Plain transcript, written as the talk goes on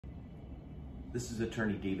This is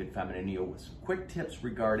attorney David Femminineo with some quick tips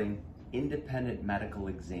regarding independent medical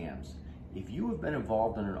exams. If you have been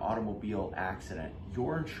involved in an automobile accident,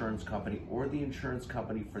 your insurance company or the insurance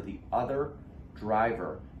company for the other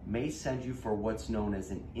driver may send you for what's known as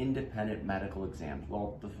an independent medical exam.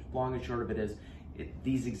 Well, the long and short of it is,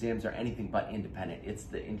 these exams are anything but independent. It's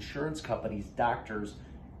the insurance company's doctor's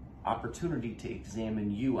opportunity to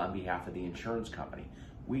examine you on behalf of the insurance company.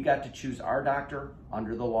 We got to choose our doctor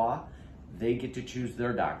under the law. They get to choose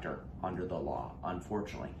their doctor under the law,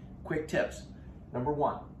 unfortunately. Quick tips. Number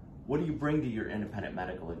one, what do you bring to your independent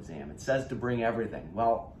medical exam? It says to bring everything.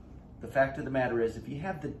 Well, the fact of the matter is, if you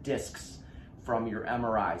have the discs from your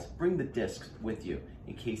MRIs, bring the discs with you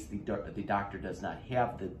in case the doctor does not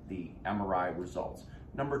have the MRI results.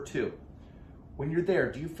 Number two, when you're there,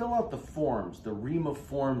 do you fill out the forms, the ream of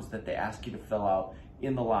forms that they ask you to fill out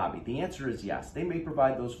in the lobby? The answer is yes. They may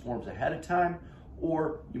provide those forms ahead of time,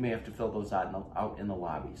 or you may have to fill those out in the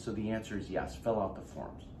lobby. So the answer is yes, fill out the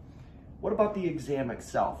forms. What about the exam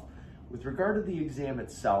itself? With regard to the exam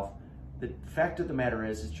itself, the fact of the matter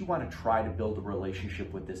is you want to try to build a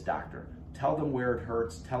relationship with this doctor. Tell them where it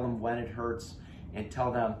hurts, tell them when it hurts, and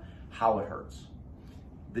tell them how it hurts.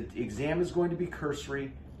 The exam is going to be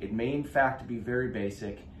cursory. It may in fact be very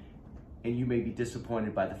basic, and you may be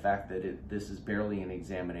disappointed by the fact that this is barely an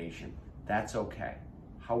examination. That's okay.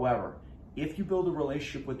 However, if you build a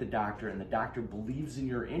relationship with the doctor and the doctor believes in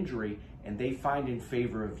your injury and they find in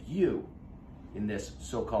favor of you in this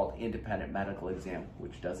so-called independent medical exam,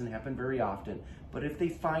 which doesn't happen very often, but if they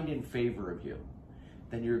find in favor of you,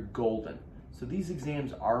 then you're golden. So these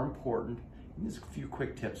exams are important. And there's a few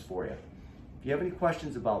quick tips for you. If you have any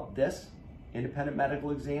questions about this, independent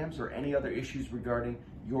medical exams, or any other issues regarding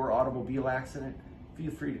your automobile accident,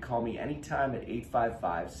 feel free to call me anytime at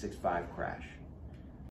 855-65-CRASH.